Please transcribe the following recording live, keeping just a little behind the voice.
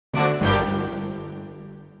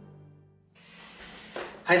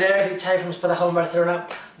Hi there, it's Chai from Spotahome, Barcelona.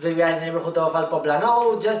 Today we are in the neighborhood of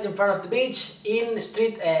Poblenou, just in front of the beach, in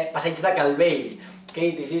street Passeig de Calvell.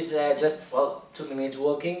 Okay, this is just, well, 2 minutes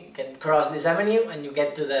walking. You can cross this avenue and you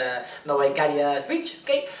get to the Nova Icarias beach,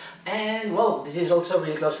 okay? And, well, this is also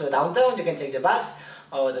really close to the downtown. You can take the bus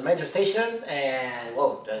or the metro station and,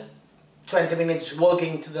 well, just 20 minutes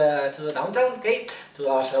walking to the downtown, okay? To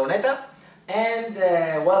Barceloneta. And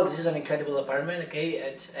well, this is an incredible apartment, okay?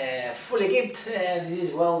 It's fully equipped. This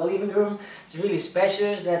is, well, the living room. It's really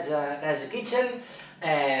spacious. There's a kitchen,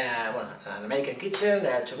 well, an American kitchen.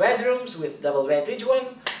 There are 2 bedrooms with double bed each one.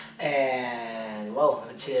 And well,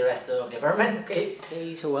 let's see the rest of the apartment, okay?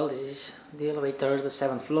 Okay, so well, this is the elevator, the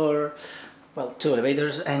 7th floor. Well, 2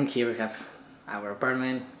 elevators, and here we have our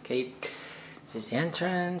apartment, okay? This is the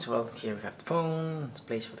entrance. Well, here we have the phone, it's a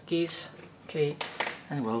place for the keys, okay?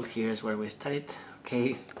 And well, here's where we started,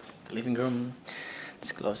 okay, the living room.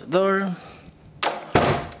 Let's close the door.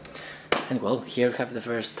 And well, here we have the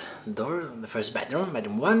first door, the first bedroom,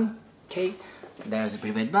 bedroom 1, okay. There's a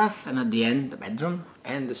pre-bed bath, and at the end, the bedroom,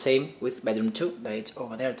 and the same with bedroom 2, that is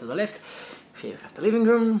over there to the left. Here we have the living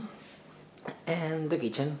room, and the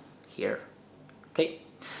kitchen here, okay.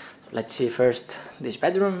 So let's see first this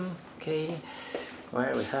bedroom, okay,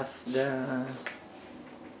 where we have the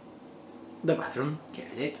bathroom. Here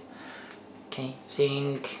is it, okay,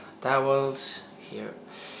 sink, towels, here,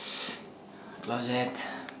 closet,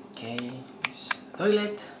 okay,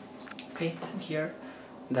 toilet, okay, and here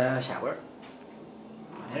the shower,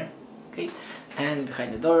 there, okay, and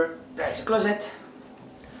behind the door there is a closet,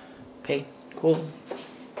 okay, cool,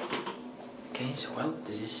 okay, so well,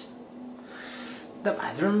 this is the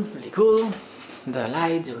bathroom, really cool, the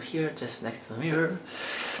lights over here just next to the mirror,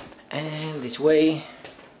 and this way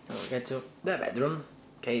we'll get to the bedroom,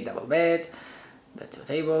 okay, double bed, the 2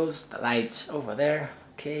 tables, the lights over there,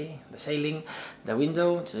 okay, the ceiling, the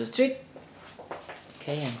window to the street,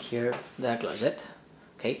 okay, and here the closet,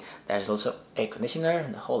 okay, there's also air conditioner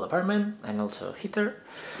in the whole apartment, and also heater,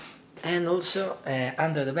 and also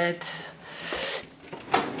under the bed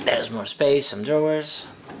there's more space, some drawers,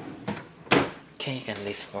 okay, you can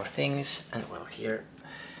leave more things, and well, here,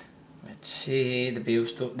 let's see the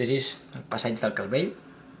views too. This is Passeig de Calvell.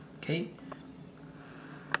 Okay,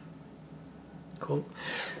 cool,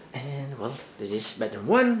 and well, this is bedroom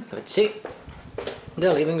 1. Let's see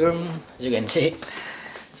the living room. As you can see,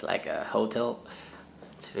 it's like a hotel.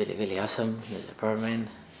 It's really awesome. This apartment.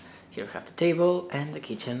 Here we have the table and the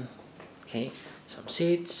kitchen. Okay, some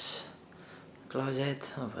seats,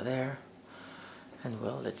 closet over there, and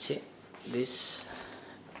well, let's see this.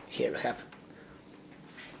 Here we have,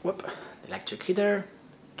 whoop, the electric heater.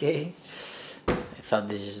 Okay. I thought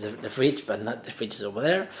this is the fridge, but not, the fridge is over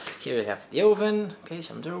there. Here we have the oven, okay,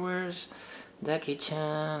 some drawers, the kitchen,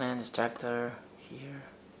 and the extractor here,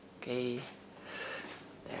 okay.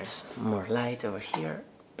 There's more light over here,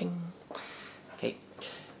 ping. Okay,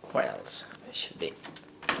 what else? There should be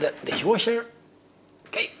the dishwasher,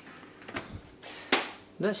 okay,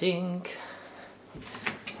 the sink,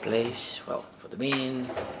 place, well, for the bin,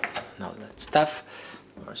 and all that stuff.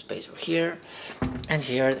 More space over here, and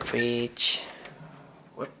here the fridge.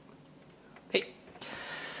 Okay,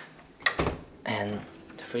 and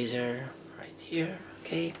the freezer right here,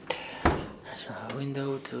 okay. There's another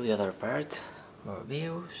window to the other part, more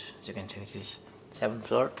views. As you can see, this is 7th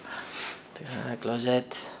floor. The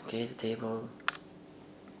closet, okay, the table,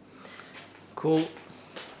 cool.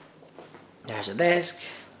 There's a desk,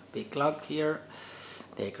 big clock here,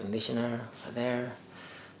 the air conditioner over there,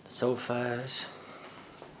 the sofas.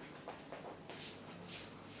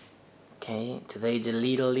 Okay, today it's a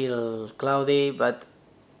little cloudy, but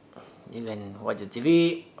you can watch the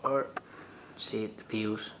TV or see the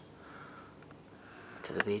views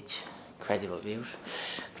to the beach, incredible views,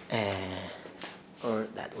 or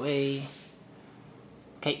that way.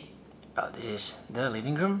 Okay, well, this is the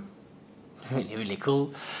living room, really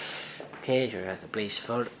cool. Okay, here has the place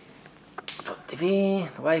for TV,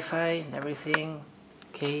 the Wi-Fi and everything.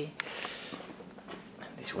 Okay,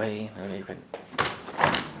 and this way you can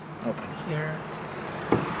open here.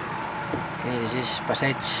 Okay, this is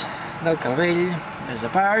Passeig de Calvell. There's the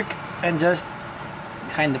park, and just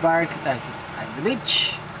behind the park that's the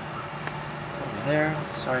beach. Over there,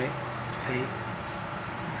 sorry, today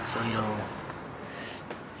it's a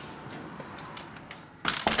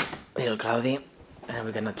little cloudy and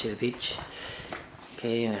we cannot see the beach.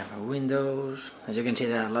 Okay, there are windows. As you can see,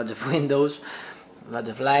 there are lots of windows, lots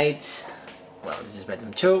of lights. Well, this is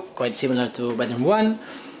bedroom 2, quite similar to bedroom 1.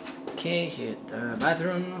 Okay, here the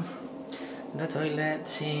bathroom, the toilet,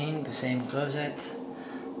 sink, the same closet,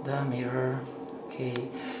 the mirror, okay,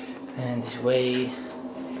 and this way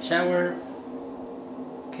shower.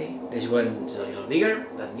 Okay, this one is a little bigger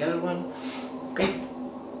than the other one. Okay,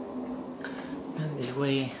 and this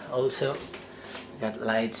way also we got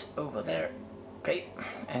lights over there. Okay,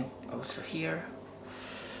 and also here.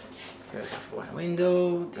 Here we have one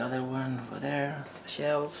window, the other one over there, the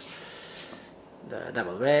shelf, the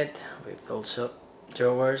double bed with also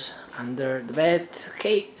drawers under the bed.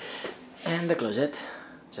 Okay, and the closet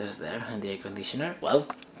just there, and the air conditioner. Well,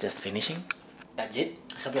 just finishing. That's it.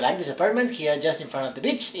 I hope you like this apartment here just in front of the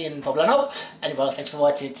beach in Poblenou. And well, thanks for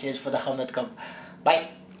watching. Cheers for Spotahome.com.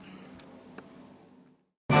 Bye.